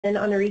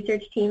on the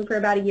research team for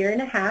about a year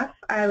and a half,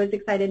 I was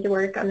excited to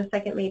work on the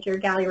second major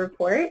GALI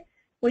report,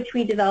 which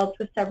we developed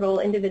with several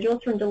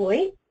individuals from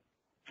Deloitte.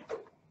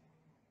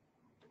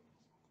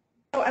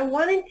 So I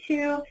wanted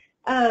to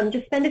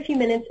just spend a few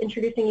minutes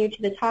introducing you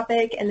to the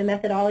topic and the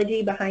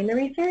methodology behind the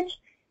research,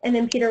 and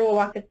then Peter will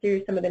walk us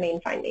through some of the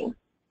main findings.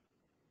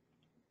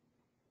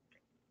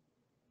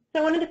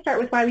 So I wanted to start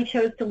with why we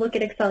chose to look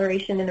at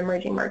acceleration in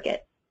emerging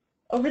markets.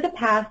 Over the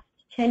past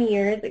 10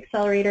 years,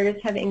 accelerators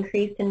have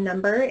increased in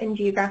number and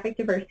geographic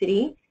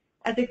diversity,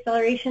 as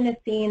acceleration is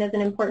seen as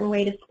an important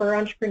way to spur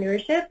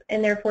entrepreneurship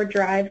and therefore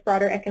drive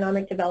broader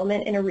economic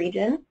development in a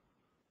region.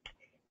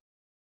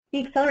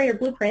 The accelerator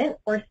blueprint,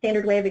 or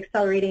standard way of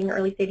accelerating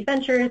early-stage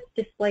ventures,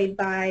 displayed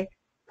by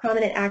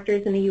prominent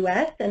actors in the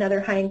U.S. and other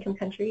high-income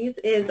countries,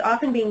 is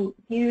often being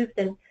used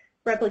and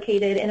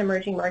replicated in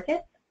emerging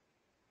markets.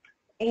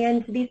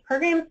 And these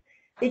programs,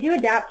 they do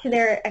adapt to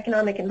their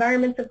economic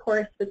environments, of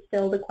course, but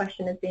still the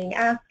question is being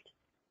asked,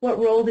 what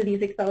role do these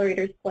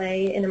accelerators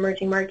play in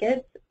emerging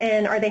markets,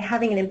 and are they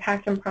having an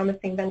impact on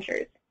promising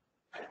ventures?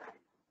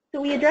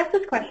 So we address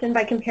this question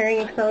by comparing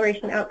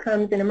acceleration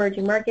outcomes in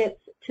emerging markets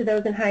to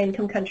those in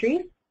high-income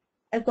countries,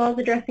 as well as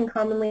addressing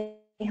commonly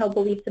held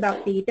beliefs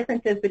about the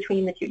differences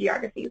between the two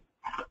geographies.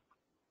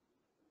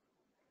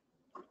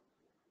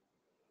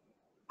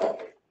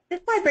 This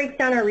slide breaks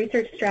down our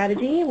research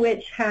strategy,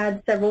 which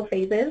had several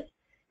phases.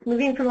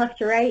 Moving from left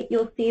to right,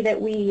 you'll see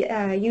that we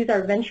use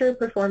our venture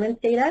performance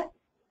data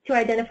to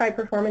identify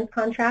performance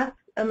contrasts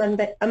among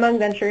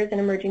ventures in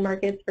emerging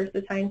markets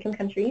versus high-income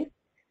countries.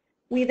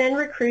 We then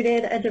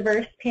recruited a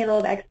diverse panel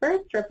of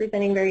experts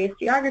representing various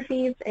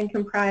geographies and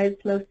comprised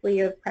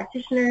mostly of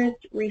practitioners,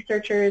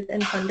 researchers,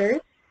 and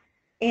funders,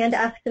 and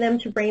asked them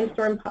to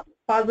brainstorm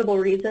plausible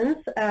reasons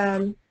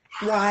for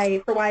why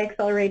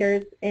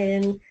accelerators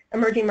in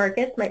emerging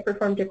markets might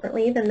perform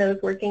differently than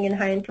those working in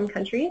high-income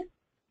countries.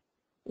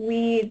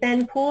 We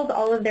then pooled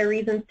all of their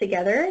reasons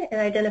together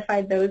and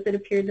identified those that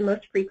appeared the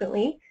most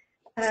frequently,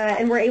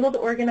 and were able to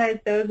organize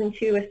those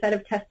into a set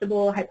of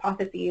testable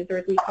hypotheses, or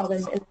as we call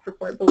them,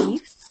 in-support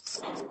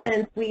beliefs.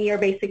 And we are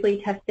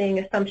basically testing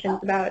assumptions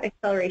about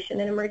acceleration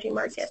in emerging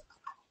markets.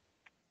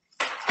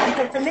 And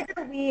so from there,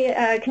 we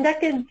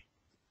conducted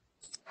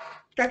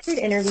structured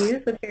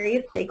interviews with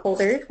various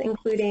stakeholders,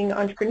 including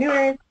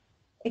entrepreneurs,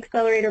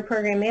 accelerator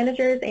program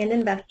managers, and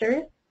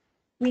investors.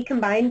 We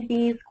combined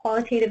these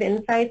qualitative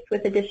insights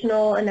with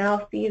additional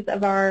analyses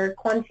of our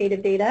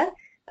quantitative data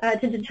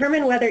to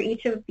determine whether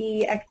each of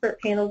the expert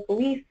panel's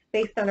beliefs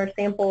based on our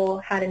sample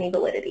had any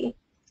validity.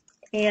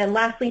 And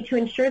lastly, to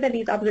ensure that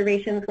these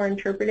observations were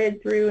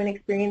interpreted through an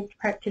experienced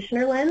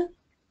practitioner lens,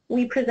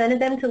 we presented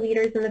them to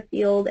leaders in the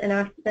field and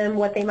asked them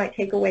what they might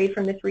take away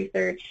from this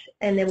research,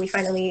 and then we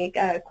finally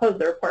closed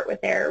the report with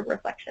their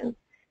reflections,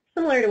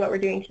 similar to what we're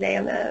doing today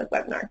on the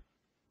webinar.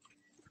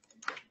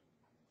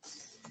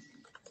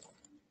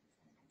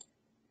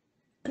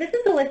 This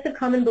is a list of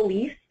common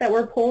beliefs that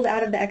were pulled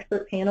out of the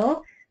expert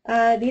panel.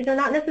 These are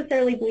not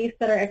necessarily beliefs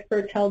that our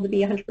experts held to be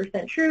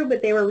 100% true,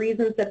 but they were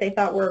reasons that they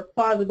thought were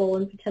plausible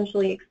in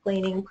potentially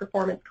explaining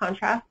performance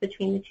contrast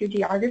between the two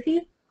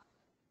geographies.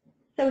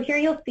 So here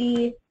you'll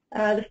see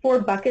the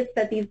 4 buckets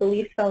that these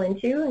beliefs fell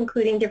into,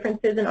 including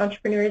differences in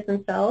entrepreneurs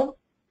themselves,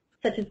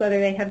 such as whether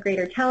they have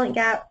greater talent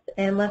gaps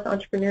and less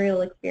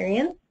entrepreneurial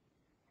experience,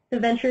 the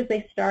ventures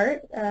they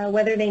start,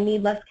 whether they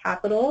need less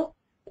capital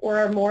or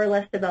are more or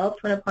less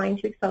developed when applying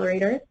to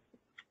accelerators,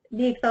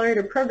 the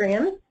accelerator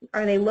programs,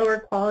 are they lower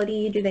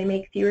quality, do they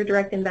make fewer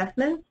direct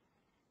investments,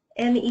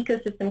 and the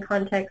ecosystem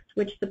context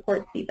which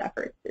supports these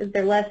efforts. Is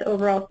there less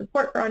overall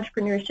support for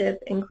entrepreneurship,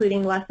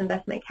 including less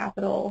investment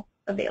capital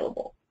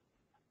available?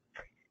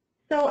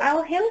 So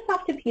I'll hand this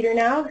off to Peter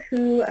now,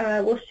 who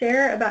will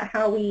share about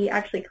how we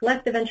actually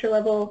collect the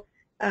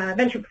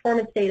venture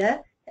performance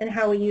data and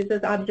how we use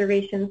those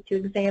observations to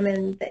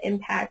examine the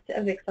impact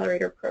of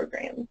accelerator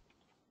programs.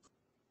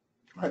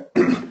 Right.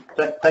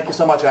 Thank you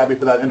so much, Abby,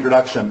 for that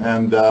introduction.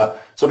 And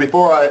so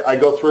before I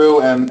go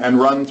through and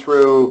run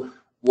through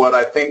what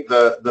I think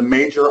the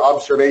major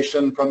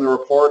observation from the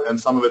report and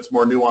some of its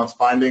more nuanced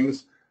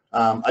findings,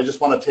 I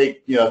just want to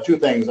take 2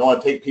 things. I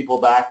want to take people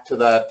back to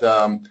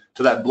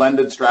that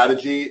blended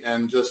strategy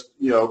and just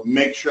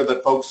make sure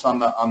that folks on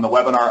the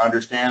webinar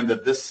understand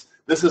that this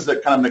is a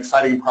kind of an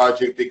exciting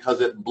project because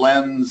it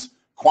blends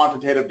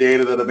quantitative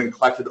data that have been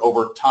collected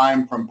over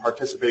time from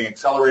participating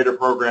accelerator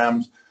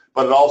programs,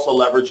 but it also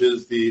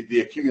leverages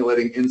the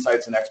accumulating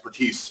insights and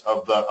expertise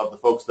of the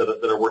folks that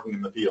are working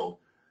in the field.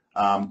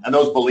 And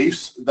those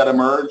beliefs that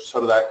emerge,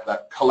 sort of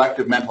that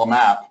collective mental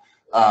map,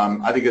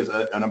 I think is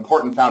an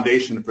important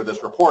foundation for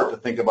this report to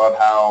think about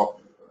how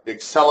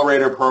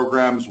accelerator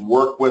programs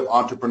work with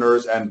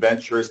entrepreneurs and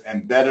ventures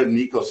embedded in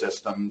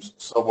ecosystems.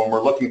 So when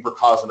we're looking for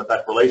cause and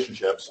effect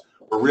relationships,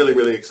 we're really,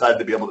 really excited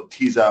to be able to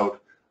tease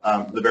out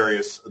the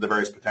various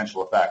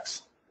potential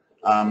effects.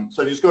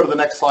 So just go to the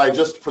next slide.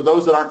 Just for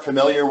those that aren't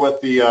familiar with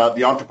the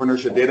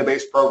Entrepreneurship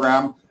Database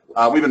Program,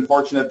 we've been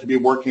fortunate to be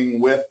working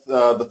with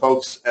the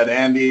folks at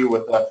ANDE,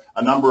 with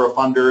a number of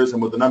funders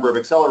and with a number of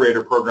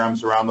accelerator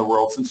programs around the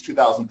world since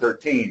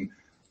 2013.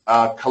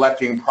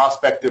 collecting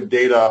prospective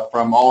data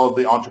from all of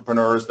the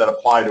entrepreneurs that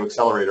apply to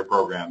accelerator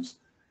programs.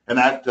 And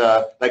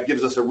that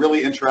gives us a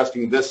really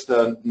interesting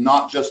vista,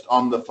 not just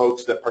on the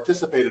folks that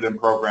participated in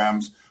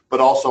programs, but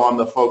also on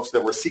the folks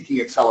that were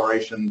seeking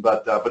acceleration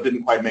but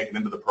didn't quite make it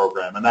into the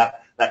program. And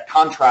that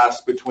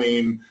contrast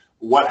between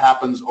what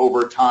happens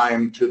over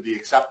time to the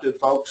accepted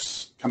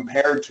folks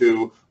compared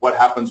to what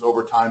happens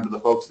over time to the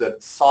folks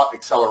that sought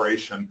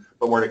acceleration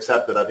but weren't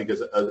accepted, I think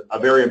is a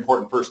very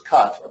important first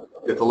cut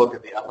to look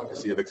at the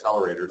efficacy of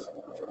accelerators.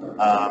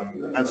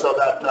 And so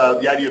that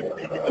the idea of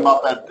picking them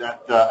up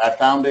at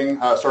founding,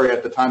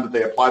 at the time that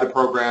they apply to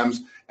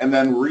programs, and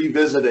then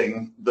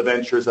revisiting the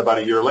ventures about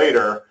a year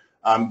later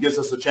gives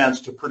us a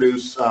chance to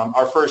produce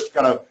our first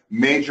kind of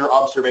major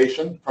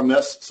observation from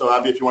this. So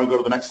Abby, if you want to go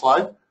to the next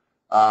slide.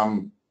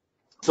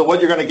 So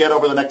what you're going to get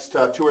over the next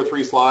 2 or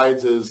 3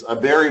 slides is a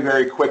very,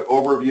 very quick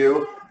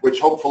overview, which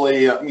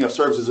hopefully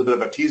serves as a bit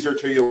of a teaser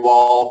to you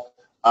all,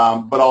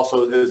 but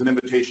also is an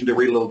invitation to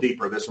read a little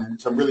deeper. There's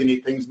some really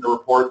neat things in the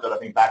report that I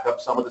think back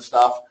up some of the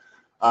stuff.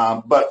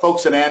 But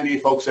folks at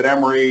ANDE, folks at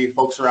Emory,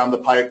 folks around the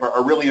pipe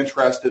are really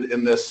interested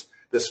in this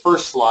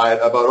first slide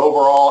about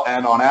overall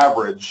and on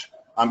average.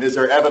 Is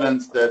there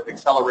evidence that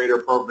accelerator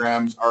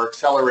programs are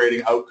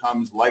accelerating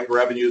outcomes like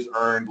revenues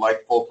earned,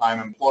 like full-time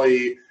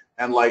employee,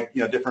 and like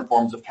different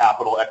forms of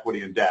capital,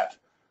 equity, and debt?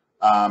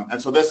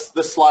 And so this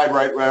slide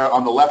right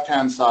on the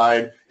left-hand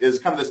side is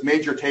kind of this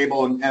major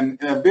table,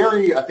 and in a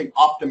very, I think,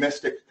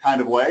 optimistic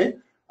kind of way,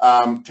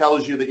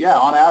 tells you that, yeah,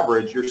 on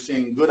average, you're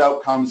seeing good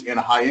outcomes in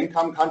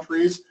high-income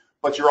countries,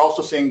 but you're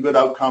also seeing good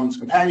outcomes,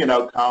 companion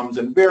outcomes,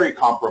 and very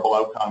comparable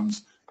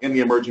outcomes in the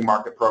emerging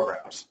market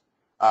programs.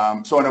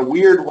 So in a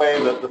weird way,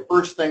 the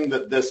first thing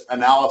that this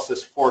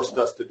analysis forced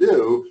us to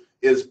do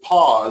is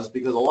pause,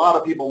 because a lot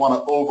of people want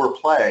to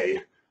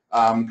overplay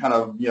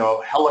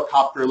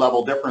helicopter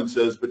level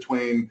differences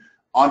between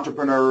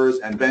entrepreneurs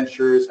and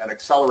ventures and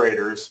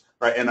accelerators,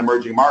 right, in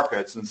emerging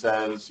markets, and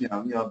says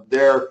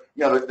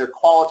they're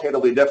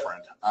qualitatively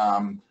different.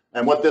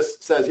 And what this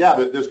says, yeah,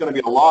 there's going to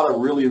be a lot of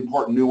really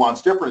important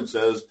nuanced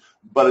differences,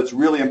 but it's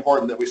really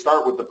important that we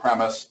start with the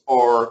premise,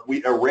 or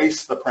we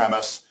erase the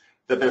premise,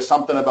 that there's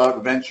something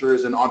about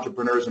ventures and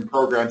entrepreneurs and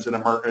programs in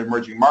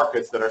emerging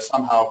markets that are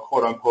somehow,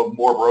 quote unquote,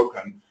 more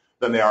broken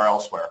than they are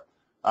elsewhere.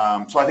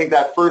 So I think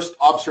that first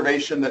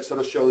observation that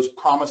sort of shows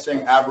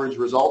promising average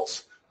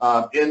results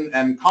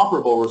and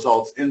comparable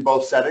results in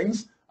both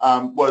settings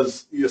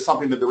was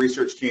something that the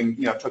research team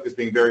took as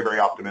being very, very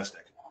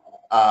optimistic.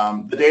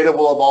 The data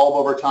will evolve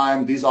over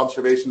time. These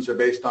observations are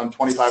based on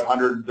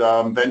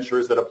 2,500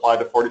 ventures that apply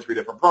to 43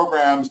 different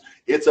programs.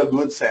 It's a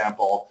good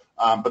sample,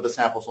 but the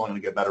sample's only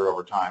going to get better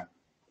over time.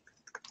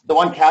 The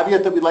one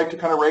caveat that we'd like to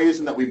kind of raise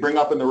and that we bring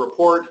up in the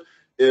report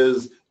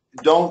is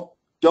don't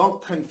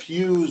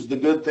confuse the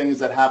good things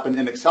that happen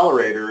in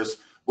accelerators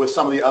with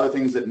some of the other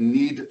things that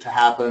need to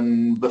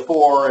happen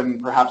before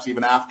and perhaps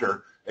even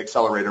after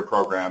accelerator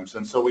programs.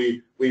 And so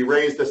we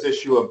raise this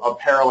issue of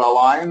parallel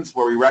lines,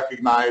 where we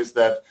recognize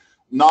that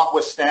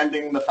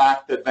notwithstanding the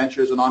fact that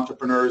ventures and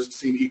entrepreneurs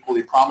seem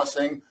equally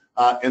promising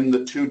in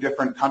the 2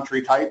 different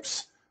country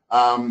types,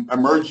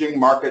 emerging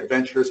market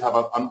ventures have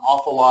an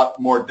awful lot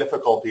more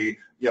difficulty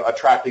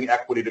attracting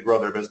equity to grow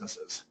their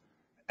businesses.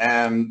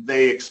 And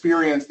they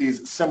experience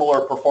these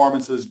similar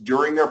performances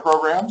during their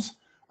programs.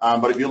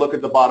 But if you look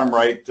at the bottom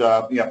right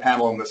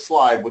panel on this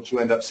slide, what you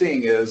end up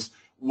seeing is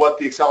what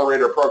the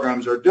accelerator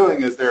programs are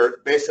doing is they're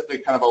basically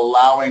kind of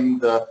allowing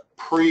the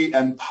pre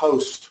and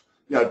post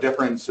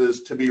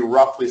differences to be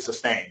roughly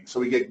sustained. So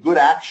we get good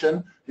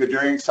action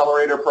during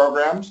accelerator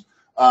programs,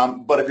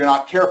 but if you're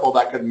not careful,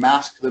 that could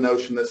mask the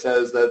notion that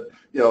says that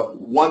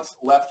once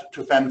left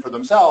to fend for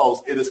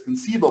themselves, it is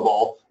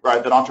conceivable,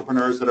 right, that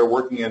entrepreneurs that are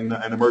working in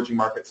emerging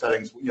market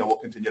settings will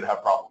continue to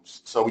have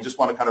problems. So we just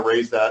want to kind of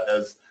raise that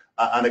as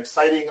an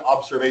exciting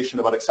observation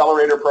about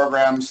accelerator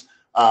programs,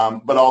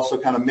 but also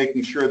kind of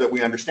making sure that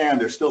we understand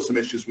there's still some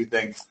issues, we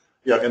think,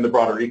 in the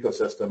broader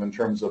ecosystem in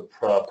terms of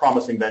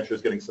promising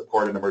ventures getting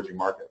support in emerging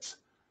markets.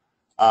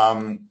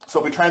 So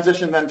if we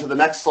transition then to the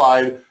next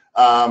slide,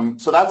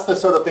 so that's the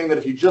sort of thing that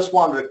if you just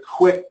wanted a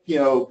quick,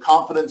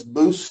 confidence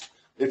boost,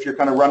 if you're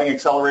kind of running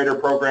accelerator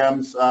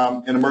programs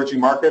in emerging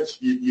markets,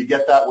 you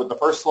get that with the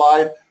first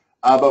slide.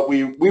 But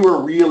we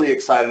were really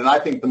excited, and I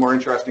think the more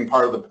interesting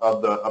part of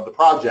the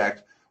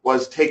project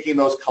was taking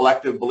those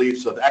collective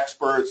beliefs of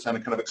experts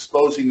and kind of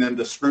exposing them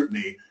to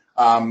scrutiny.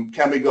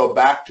 Can we go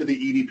back to the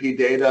EDP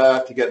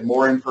data to get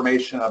more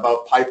information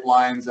about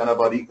pipelines and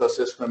about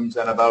ecosystems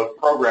and about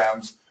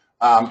programs?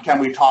 Can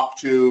we talk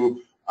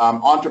to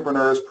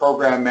entrepreneurs,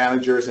 program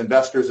managers,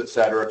 investors, et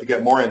cetera, to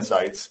get more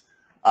insights?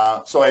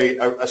 So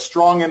a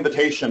strong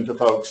invitation to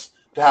folks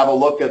to have a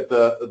look at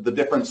the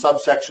different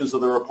subsections of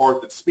the report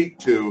that speak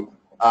to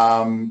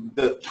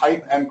the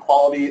type and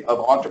quality of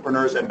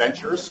entrepreneurs and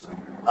ventures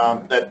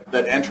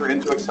that enter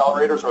into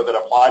accelerators or that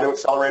apply to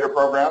accelerator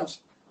programs.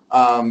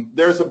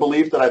 There's a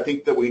belief that I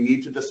think that we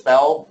need to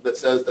dispel that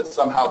says that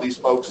somehow these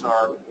folks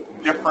are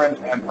different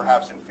and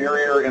perhaps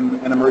inferior in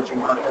emerging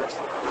markets.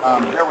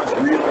 There was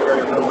really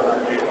very little of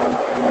that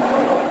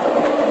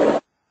data.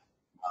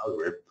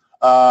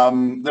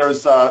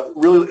 There's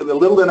really a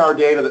little in our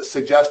data that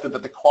suggested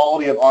that the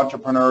quality of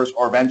entrepreneurs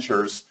or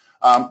ventures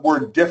were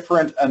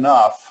different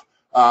enough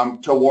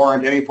to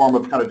warrant any form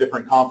of kind of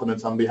different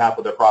confidence on behalf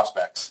of their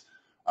prospects.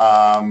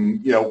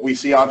 We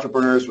see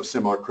entrepreneurs with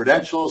similar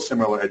credentials,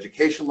 similar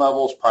education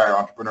levels, prior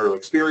entrepreneurial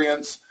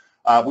experience.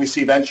 We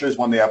see ventures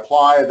when they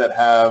apply that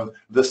have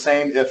the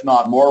same, if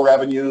not more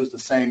revenues, the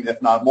same,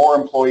 if not more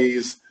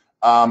employees,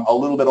 a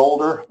little bit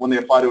older when they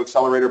apply to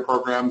accelerator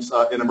programs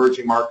in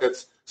emerging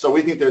markets. So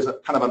we think there's a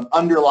kind of an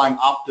underlying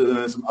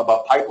optimism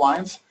about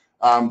pipelines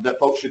that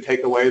folks should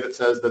take away that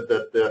says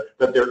that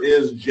there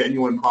is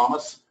genuine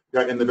promise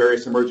in the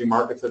various emerging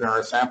markets that are in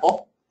our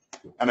sample.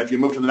 And if you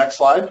move to the next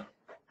slide,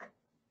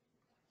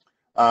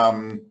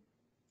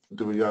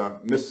 do we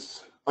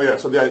miss? Oh yeah,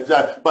 so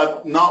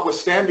but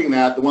notwithstanding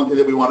that, the one thing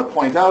that we want to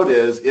point out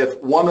is if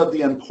one of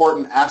the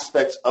important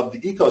aspects of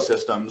the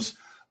ecosystems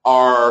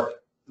are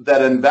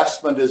that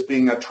investment is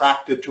being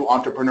attracted to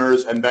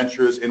entrepreneurs and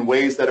ventures in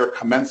ways that are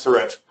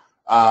commensurate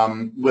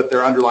with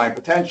their underlying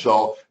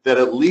potential, that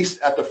at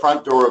least at the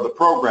front door of the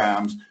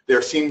programs,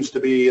 there seems to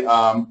be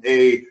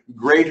a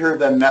greater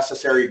than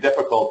necessary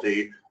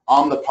difficulty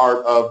on the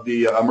part of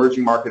the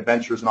emerging market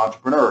ventures and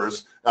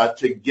entrepreneurs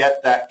to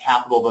get that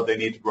capital that they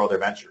need to grow their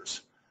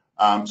ventures.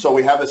 So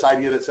we have this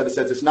idea that says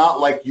it's not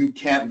like you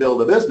can't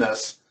build a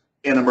business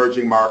in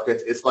emerging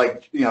markets. It's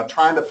like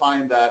trying to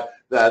find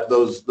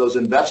those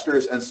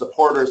investors and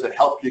supporters that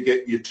help you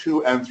get you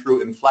to and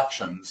through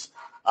inflections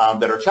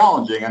that are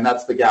challenging, and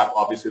that's the gap,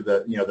 obviously,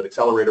 that that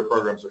accelerator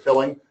programs are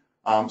filling.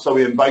 So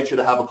we invite you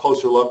to have a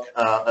closer look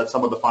at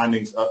some of the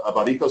findings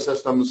about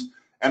ecosystems,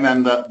 and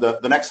then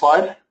the next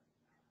slide.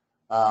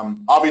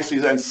 Obviously,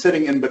 then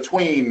sitting in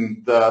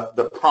between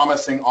the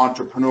promising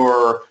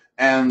entrepreneur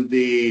and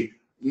the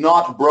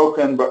not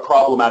broken but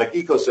problematic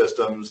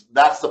ecosystems,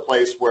 that's the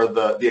place where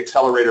the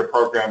accelerator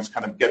programs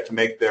kind of get to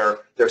make their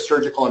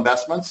surgical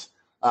investments.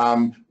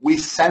 We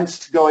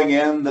sensed going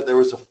in that there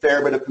was a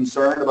fair bit of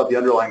concern about the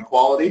underlying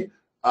quality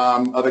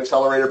of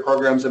accelerator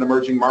programs in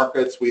emerging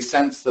markets. We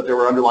sensed that there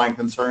were underlying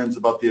concerns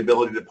about the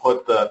ability to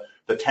put the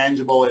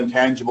tangible,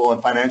 intangible,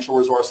 and financial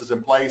resources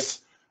in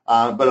place.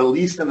 But at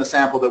least in the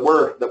sample that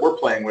we're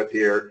playing with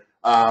here,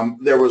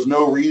 there was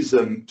no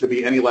reason to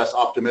be any less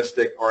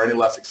optimistic or any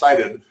less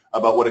excited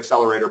about what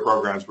accelerator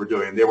programs were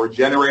doing. They were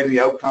generating the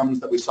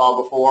outcomes that we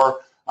saw before,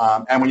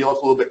 and when you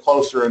look a little bit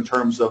closer in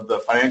terms of the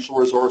financial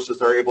resources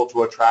they're able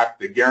to attract,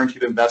 the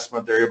guaranteed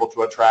investment they're able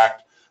to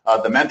attract,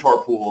 the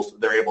mentor pools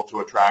they're able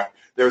to attract,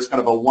 there's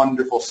kind of a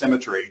wonderful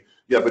symmetry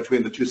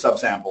between the two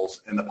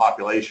subsamples in the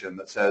population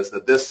that says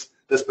that this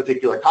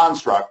particular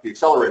construct, the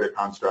accelerator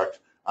construct,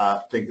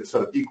 I think is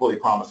sort of equally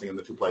promising in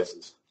the two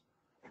places.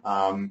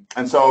 And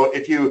so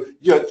if you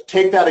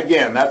take that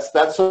again, that's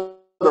sort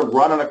of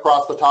running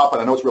across the top,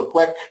 and I know it's real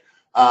quick,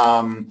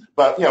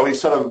 but we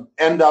sort of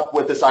end up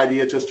with this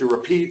idea, just to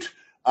repeat,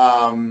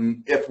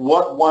 if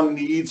what one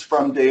needs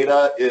from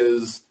data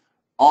is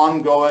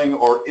ongoing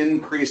or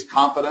increased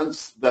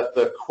confidence that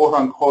the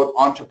quote-unquote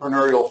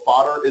entrepreneurial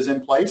fodder is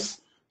in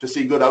place to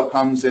see good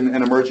outcomes in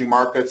emerging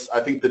markets, I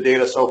think the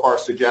data so far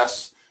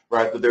suggests,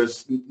 right, that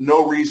there's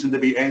no reason to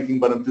be anything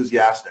but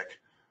enthusiastic.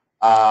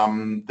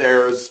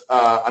 There's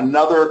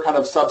another kind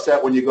of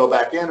subset when you go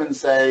back in and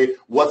say,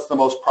 what's the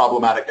most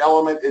problematic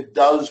element? It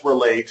does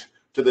relate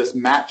to this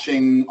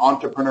matching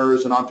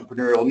entrepreneurs and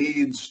entrepreneurial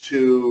needs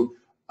to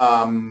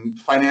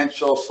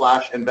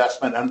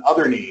financial/investment and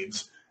other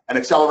needs. And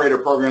accelerator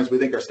programs, we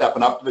think, are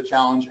stepping up to the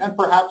challenge and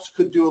perhaps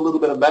could do a little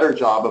bit of a better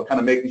job of kind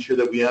of making sure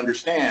that we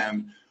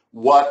understand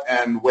what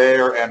and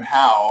where and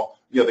how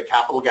the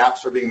capital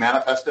gaps are being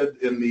manifested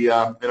in the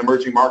in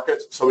emerging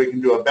markets, so we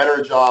can do a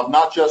better job,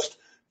 not just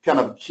kind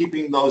of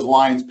keeping those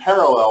lines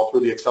parallel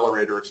through the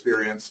accelerator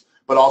experience,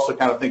 but also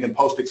kind of thinking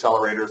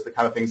post-accelerators, the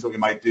kind of things that we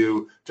might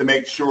do to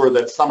make sure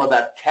that some of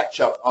that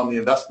catch-up on the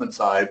investment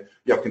side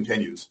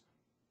continues.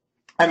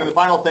 And then the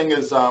final thing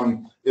is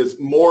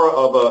more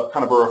of a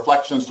kind of a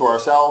reflections to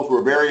ourselves.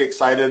 We're very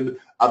excited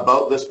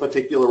about this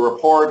particular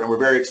report, and we're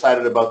very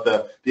excited about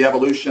the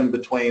evolution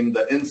between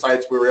the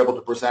insights we were able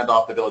to present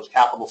off the Village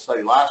Capital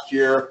study last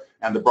year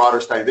and the broader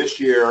study this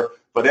year.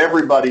 But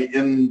everybody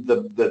in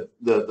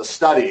the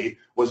study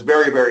was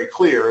very, very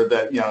clear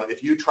that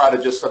if you try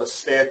to just sort of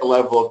stay at the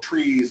level of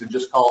trees and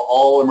just call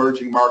all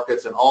emerging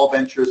markets and all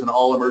ventures and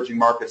all emerging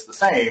markets the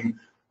same,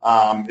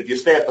 if you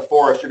stay at the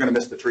forest, you're going to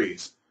miss the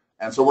trees.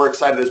 And so we're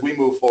excited as we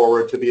move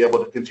forward to be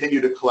able to continue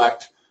to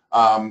collect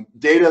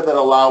data that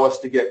allow us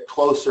to get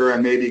closer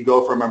and maybe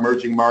go from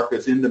emerging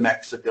markets into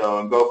Mexico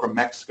and go from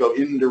Mexico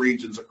into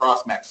regions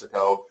across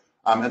Mexico,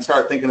 and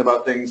start thinking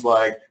about things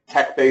like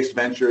tech-based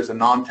ventures and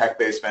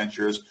non-tech-based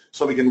ventures,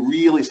 so we can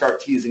really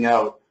start teasing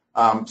out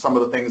some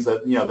of the things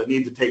that that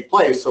need to take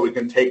place, so we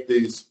can take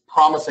these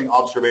promising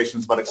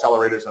observations about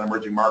accelerators and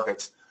emerging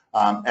markets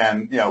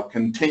and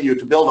continue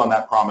to build on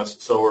that promise.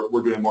 So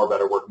we're doing more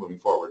better work moving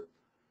forward.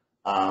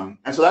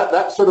 And so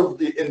that sort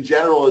of in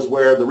general is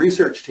where the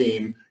research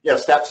team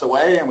steps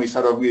away, and we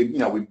sort of we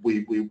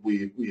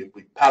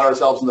pat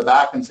ourselves in the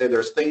back and say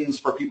there's things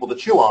for people to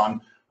chew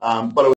on, but